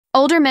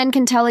Older men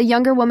can tell a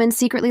younger woman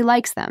secretly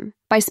likes them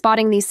by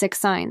spotting these 6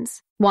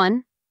 signs.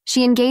 1.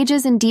 She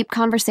engages in deep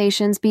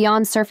conversations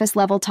beyond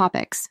surface-level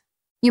topics.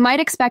 You might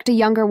expect a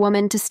younger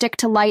woman to stick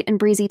to light and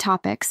breezy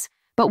topics,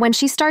 but when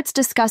she starts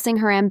discussing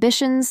her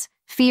ambitions,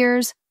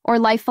 fears, or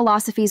life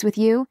philosophies with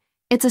you,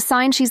 it's a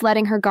sign she's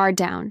letting her guard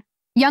down.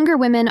 Younger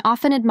women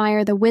often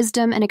admire the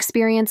wisdom and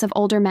experience of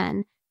older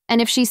men,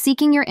 and if she's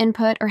seeking your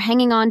input or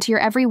hanging on to your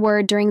every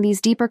word during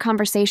these deeper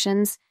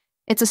conversations,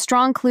 it's a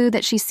strong clue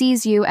that she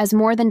sees you as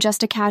more than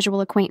just a casual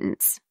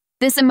acquaintance.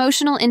 This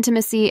emotional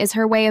intimacy is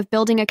her way of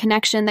building a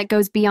connection that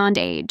goes beyond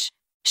age.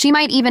 She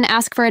might even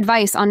ask for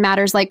advice on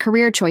matters like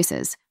career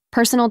choices,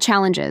 personal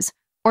challenges,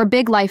 or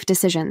big life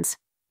decisions.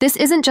 This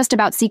isn't just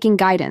about seeking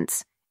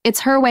guidance. It's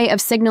her way of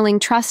signaling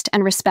trust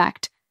and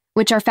respect,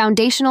 which are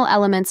foundational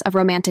elements of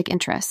romantic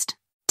interest.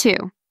 2.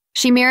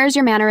 She mirrors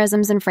your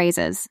mannerisms and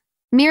phrases.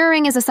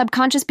 Mirroring is a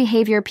subconscious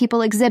behavior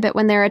people exhibit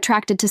when they're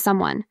attracted to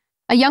someone.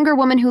 A younger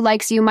woman who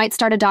likes you might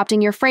start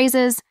adopting your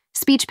phrases,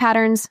 speech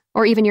patterns,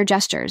 or even your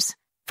gestures.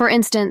 For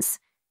instance,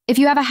 if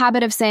you have a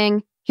habit of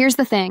saying, "Here's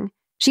the thing,"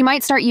 she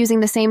might start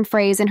using the same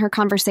phrase in her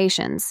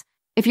conversations.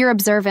 If you're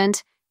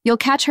observant, you'll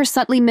catch her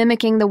subtly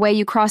mimicking the way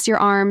you cross your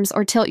arms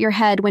or tilt your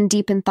head when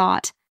deep in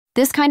thought.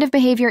 This kind of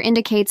behavior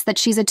indicates that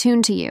she's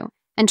attuned to you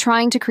and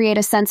trying to create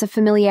a sense of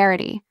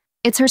familiarity.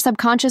 It's her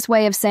subconscious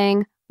way of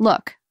saying,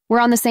 "Look, we're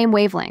on the same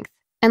wavelength."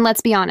 And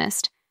let's be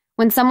honest,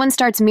 when someone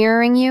starts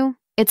mirroring you,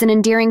 it's an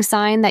endearing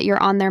sign that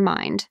you're on their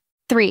mind.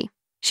 3.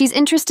 She's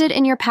interested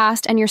in your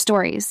past and your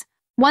stories.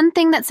 One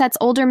thing that sets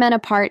older men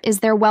apart is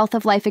their wealth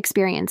of life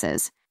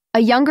experiences. A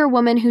younger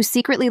woman who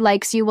secretly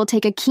likes you will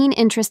take a keen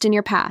interest in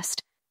your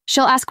past.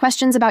 She'll ask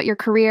questions about your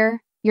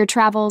career, your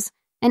travels,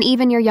 and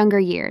even your younger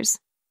years.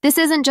 This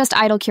isn't just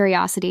idle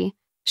curiosity.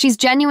 She's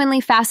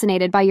genuinely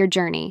fascinated by your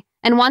journey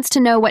and wants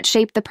to know what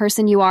shaped the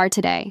person you are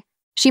today.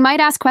 She might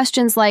ask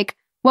questions like,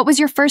 "What was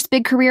your first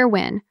big career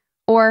win?"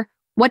 Or,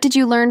 "What did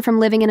you learn from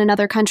living in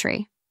another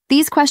country?"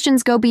 These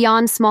questions go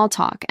beyond small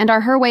talk and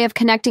are her way of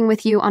connecting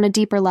with you on a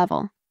deeper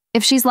level.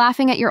 If she's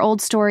laughing at your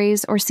old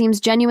stories or seems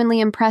genuinely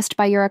impressed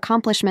by your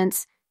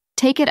accomplishments,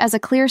 take it as a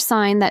clear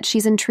sign that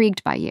she's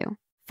intrigued by you.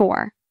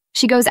 4.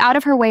 She goes out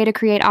of her way to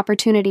create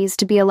opportunities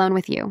to be alone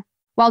with you.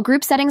 While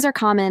group settings are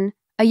common,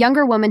 a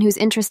younger woman who's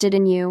interested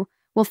in you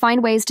will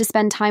find ways to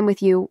spend time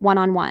with you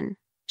one-on-one.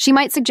 She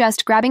might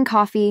suggest grabbing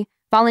coffee,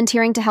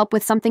 volunteering to help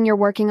with something you're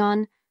working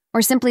on,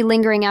 or simply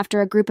lingering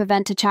after a group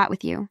event to chat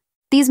with you.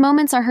 These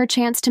moments are her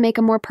chance to make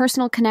a more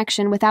personal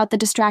connection without the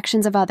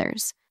distractions of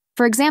others.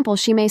 For example,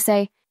 she may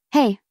say,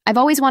 "Hey, I've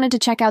always wanted to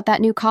check out that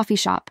new coffee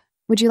shop.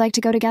 Would you like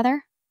to go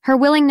together?" Her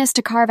willingness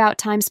to carve out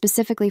time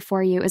specifically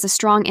for you is a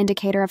strong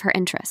indicator of her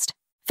interest.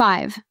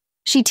 5.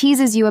 She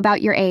teases you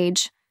about your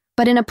age,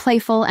 but in a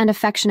playful and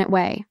affectionate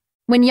way.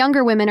 When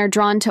younger women are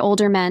drawn to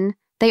older men,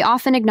 they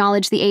often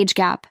acknowledge the age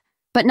gap,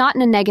 but not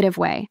in a negative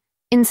way.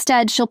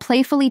 Instead, she'll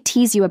playfully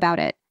tease you about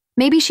it.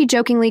 Maybe she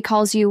jokingly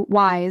calls you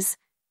wise,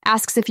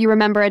 asks if you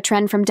remember a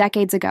trend from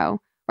decades ago,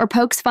 or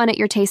pokes fun at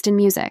your taste in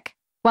music.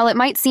 While it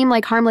might seem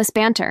like harmless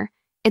banter,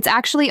 it's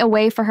actually a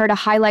way for her to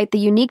highlight the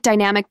unique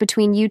dynamic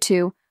between you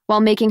two while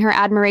making her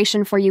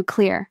admiration for you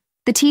clear.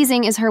 The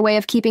teasing is her way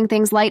of keeping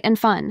things light and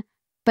fun,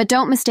 but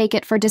don't mistake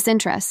it for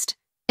disinterest.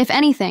 If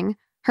anything,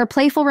 her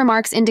playful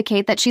remarks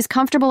indicate that she's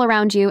comfortable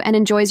around you and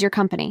enjoys your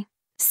company.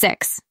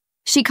 6.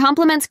 She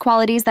compliments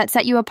qualities that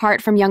set you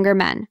apart from younger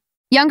men.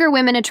 Younger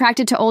women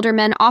attracted to older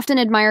men often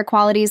admire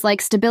qualities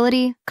like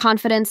stability,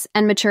 confidence,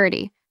 and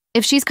maturity.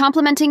 If she's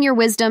complimenting your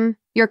wisdom,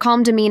 your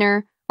calm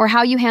demeanor, or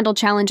how you handle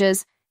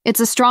challenges,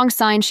 it's a strong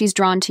sign she's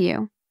drawn to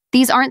you.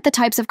 These aren't the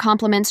types of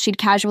compliments she'd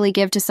casually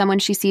give to someone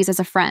she sees as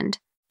a friend.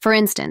 For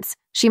instance,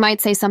 she might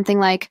say something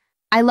like,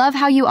 "I love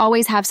how you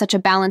always have such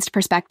a balanced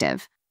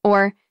perspective,"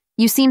 or,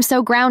 "You seem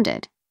so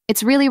grounded.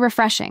 It's really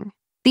refreshing."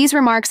 These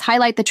remarks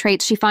highlight the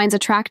traits she finds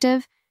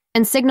attractive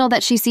and signal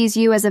that she sees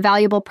you as a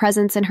valuable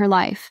presence in her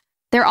life.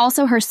 They're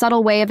also her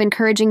subtle way of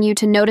encouraging you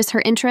to notice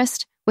her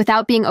interest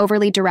without being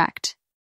overly direct.